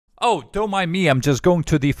Oh, don't mind me, I'm just going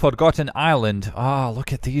to the Forgotten Island. Ah,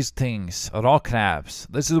 look at these things. Rock crabs.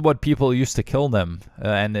 This is what people used to kill them.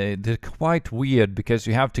 And they're quite weird because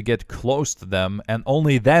you have to get close to them and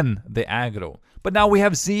only then they aggro. But now we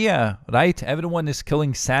have Zia, right? Everyone is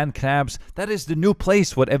killing sand crabs. That is the new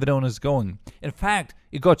place where everyone is going. In fact,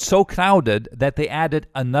 it got so crowded that they added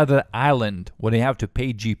another island where they have to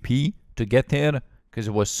pay GP to get there because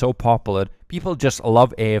it was so popular. People just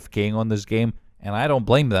love AFKing on this game. And I don't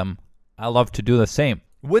blame them. I love to do the same.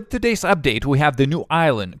 With today's update, we have the new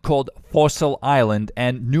island called Fossil Island,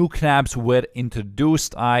 and new crabs were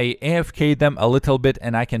introduced. I AFK'd them a little bit,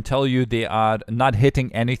 and I can tell you they are not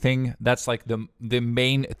hitting anything. That's like the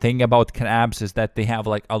main thing about crabs is that they have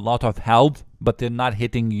like a lot of health, but they're not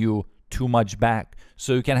hitting you too much back.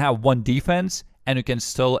 So you can have one defense, and you can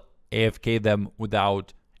still AFK them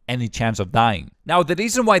without any chance of dying. Now, the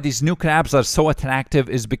reason why these new crabs are so attractive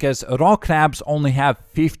is because raw crabs only have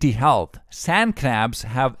 50 health, sand crabs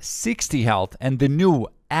have 60 health, and the new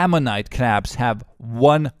ammonite crabs have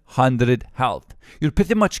 100 health. You're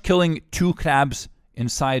pretty much killing 2 crabs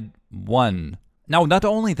inside one. Now, not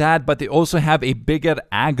only that, but they also have a bigger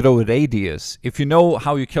aggro radius. If you know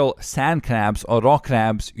how you kill sand crabs or rock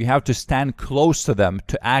crabs, you have to stand close to them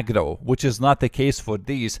to aggro, which is not the case for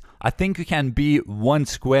these. I think you can be 1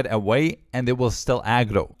 square away and they will still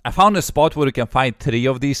aggro. I found a spot where you can find 3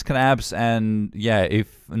 of these crabs, and yeah,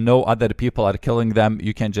 if no other people are killing them,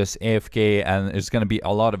 you can just AFK and it's going to be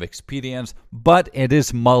a lot of experience. But it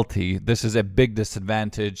is multi. This is a big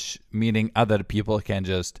disadvantage, meaning other people can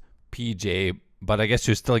just PJ. But I guess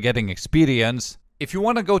you're still getting experience. If you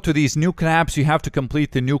want to go to these new crabs, you have to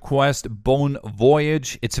complete the new quest, Bone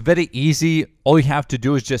Voyage. It's very easy. All you have to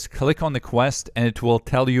do is just click on the quest and it will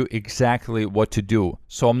tell you exactly what to do.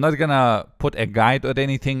 So I'm not gonna put a guide or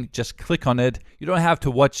anything. Just click on it. You don't have to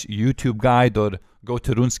watch YouTube guide or go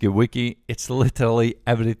to RuneScape Wiki. It's literally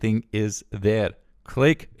everything is there.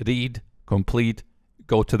 Click, read, complete,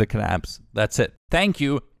 go to the crabs. That's it. Thank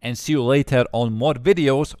you, and see you later on more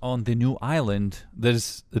videos on the new island.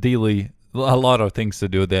 There's really a lot of things to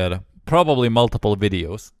do there. Probably multiple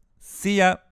videos. See ya!